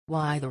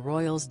Why the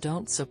royals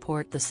don't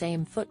support the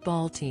same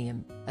football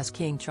team, as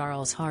King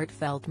Charles'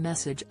 heartfelt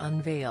message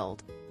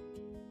unveiled.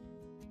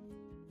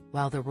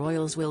 While the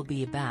royals will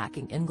be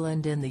backing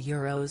England in the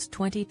Euros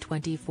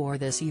 2024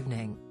 this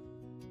evening,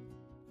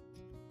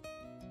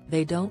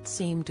 they don't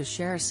seem to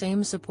share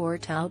same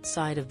support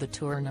outside of the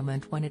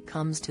tournament when it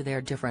comes to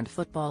their different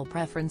football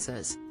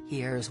preferences.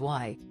 Here's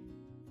why.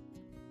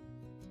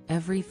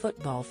 Every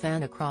football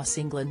fan across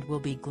England will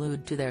be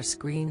glued to their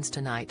screens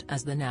tonight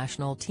as the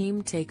national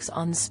team takes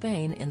on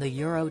Spain in the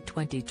Euro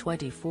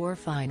 2024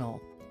 final.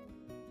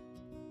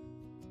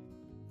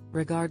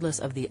 Regardless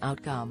of the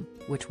outcome,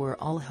 which we're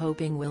all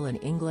hoping will an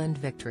England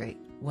victory,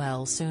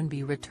 we'll soon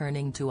be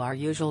returning to our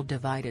usual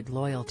divided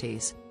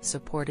loyalties,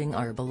 supporting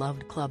our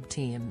beloved club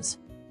teams.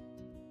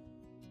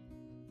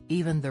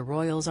 Even the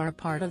royals are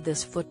part of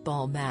this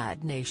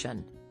football-mad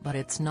nation, but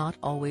it's not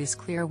always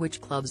clear which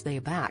clubs they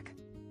back.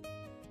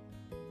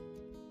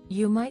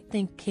 You might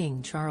think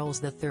King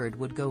Charles III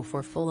would go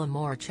for Fulham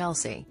or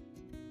Chelsea,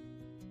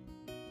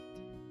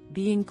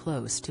 being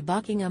close to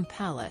Buckingham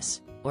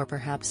Palace, or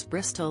perhaps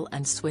Bristol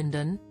and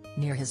Swindon,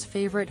 near his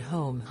favourite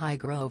home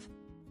Highgrove.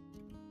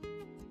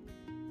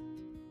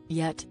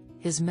 Yet,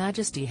 His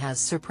Majesty has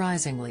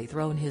surprisingly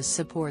thrown his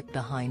support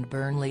behind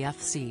Burnley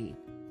FC.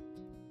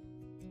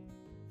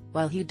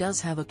 While he does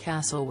have a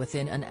castle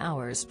within an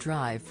hour's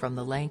drive from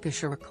the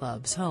Lancashire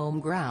club's home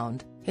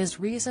ground, his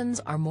reasons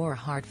are more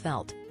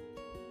heartfelt.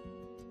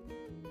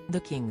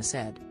 The King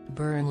said,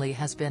 "Burnley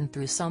has been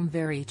through some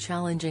very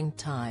challenging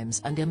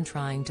times and am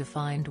trying to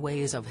find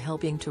ways of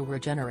helping to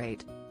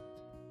regenerate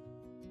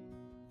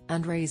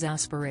and raise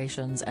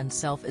aspirations and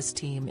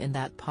self-esteem in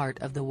that part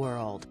of the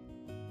world.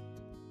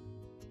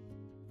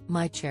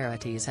 My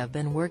charities have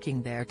been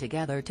working there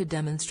together to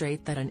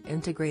demonstrate that an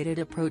integrated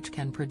approach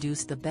can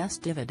produce the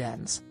best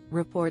dividends,"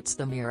 reports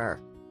the Mirror.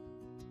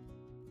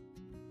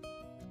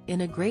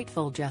 In a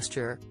grateful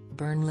gesture,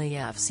 Burnley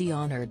FC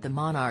honoured the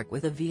monarch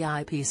with a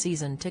VIP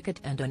season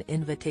ticket and an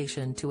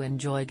invitation to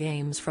enjoy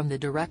games from the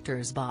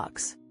director's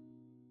box.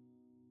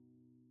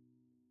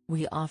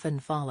 "We often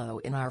follow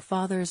in our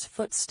father's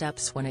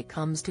footsteps when it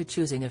comes to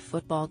choosing a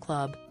football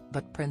club,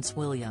 but Prince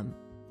William,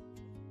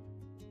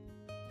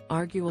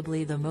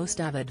 arguably the most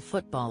avid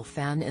football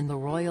fan in the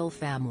royal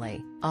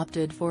family,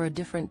 opted for a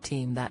different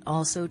team that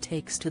also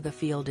takes to the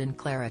field in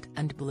claret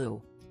and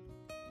blue."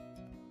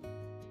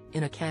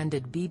 In a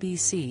candid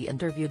BBC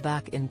interview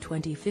back in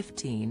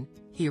 2015,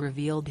 he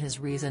revealed his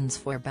reasons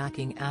for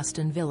backing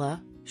Aston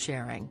Villa,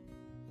 sharing,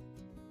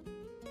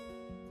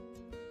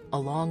 "A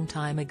long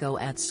time ago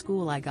at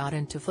school I got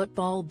into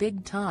football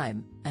big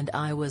time, and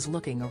I was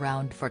looking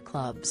around for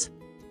clubs."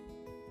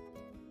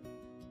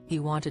 He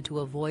wanted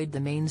to avoid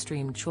the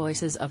mainstream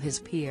choices of his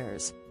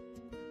peers,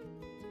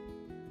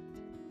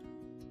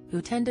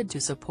 who tended to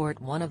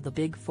support one of the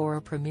Big Four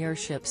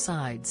Premiership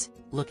sides,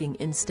 looking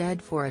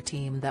instead for a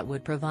team that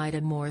would provide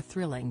a more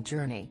thrilling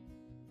journey.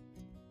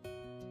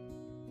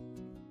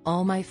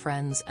 "All my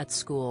friends at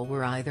school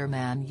were either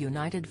Man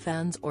United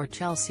fans or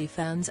Chelsea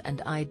fans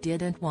and I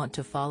didn't want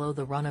to follow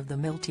the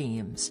run-of-the-mill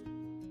teams.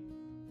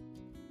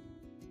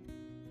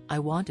 I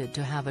wanted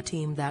to have a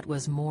team that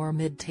was more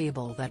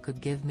mid-table that could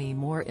give me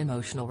more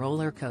emotional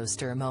roller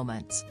coaster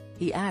moments,"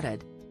 he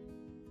added.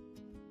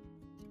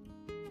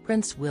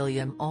 Prince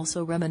William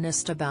also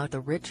reminisced about the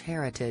rich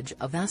heritage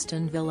of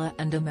Aston Villa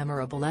and a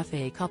memorable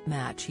FA Cup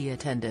match he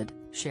attended,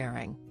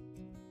 sharing,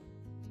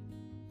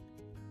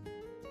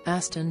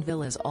 "Aston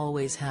Villa's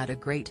always had a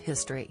great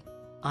history.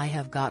 I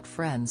have got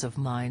friends of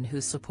mine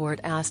who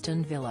support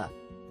Aston Villa.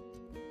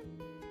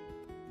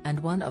 And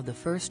one of the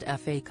first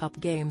FA Cup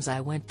games I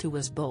went to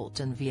was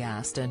Bolton v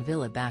Aston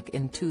Villa back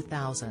in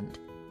 2000.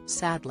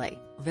 Sadly,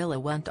 Villa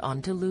went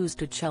on to lose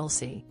to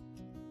Chelsea."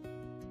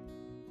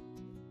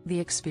 The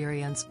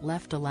experience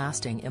left a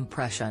lasting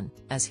impression,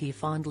 as he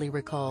fondly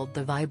recalled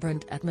the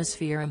vibrant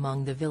atmosphere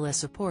among the Villa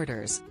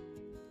supporters.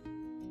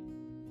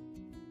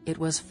 "It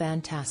was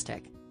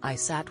fantastic. I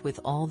sat with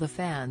all the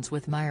fans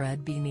with my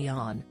red beanie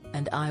on,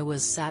 and I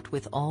was sat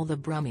with all the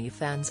Brummie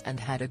fans and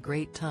had a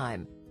great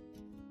time.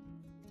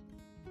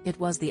 It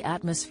was the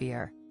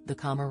atmosphere, the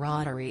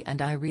camaraderie,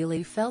 and I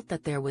really felt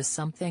that there was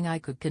something I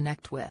could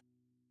connect with."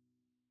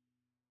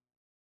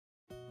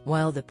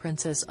 While the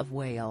Princess of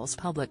Wales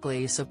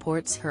publicly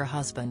supports her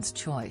husband's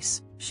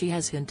choice, she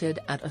has hinted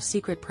at a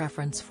secret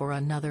preference for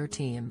another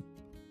team.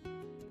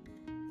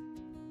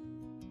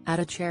 At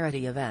a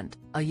charity event,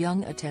 a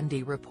young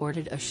attendee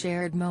reported a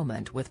shared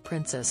moment with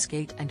Princess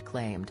Kate and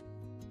claimed,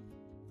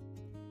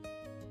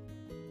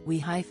 "We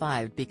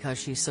high-fived because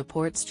she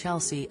supports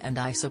Chelsea and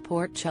I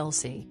support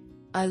Chelsea.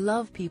 I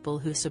love people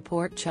who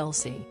support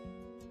Chelsea."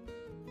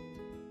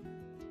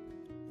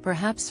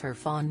 Perhaps her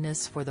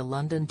fondness for the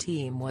London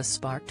team was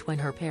sparked when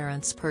her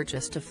parents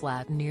purchased a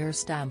flat near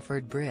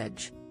Stamford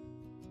Bridge.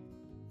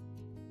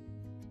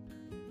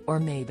 Or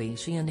maybe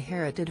she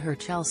inherited her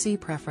Chelsea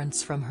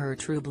preference from her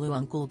true blue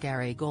uncle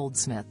Gary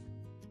Goldsmith.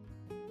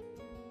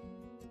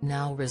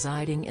 Now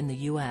residing in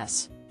the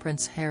US,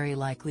 Prince Harry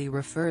likely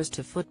refers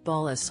to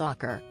football as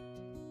soccer.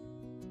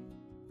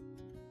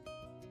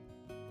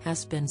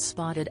 has been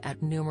spotted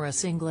at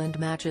numerous England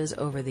matches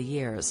over the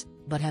years,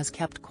 but has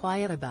kept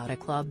quiet about a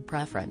club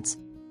preference.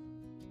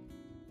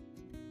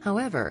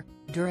 However,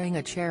 during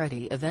a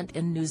charity event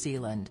in New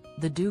Zealand,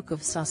 the Duke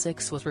of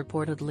Sussex was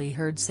reportedly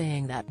heard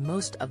saying that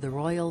most of the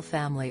royal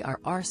family are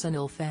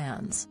Arsenal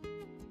fans.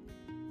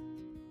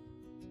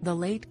 The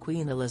late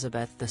Queen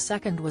Elizabeth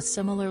II was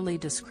similarly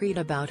discreet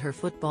about her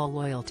football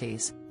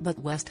loyalties, but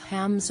West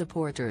Ham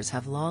supporters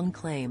have long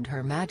claimed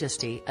Her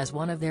Majesty as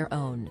one of their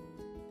own.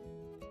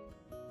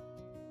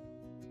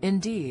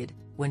 Indeed,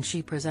 when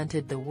she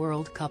presented the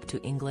World Cup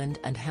to England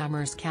and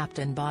Hammers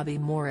captain Bobby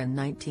Moore in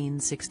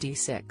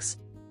 1966,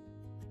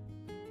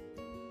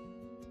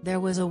 there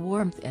was a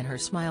warmth in her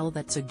smile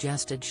that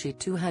suggested she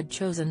too had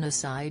chosen a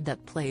side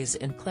that plays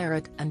in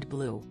claret and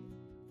blue.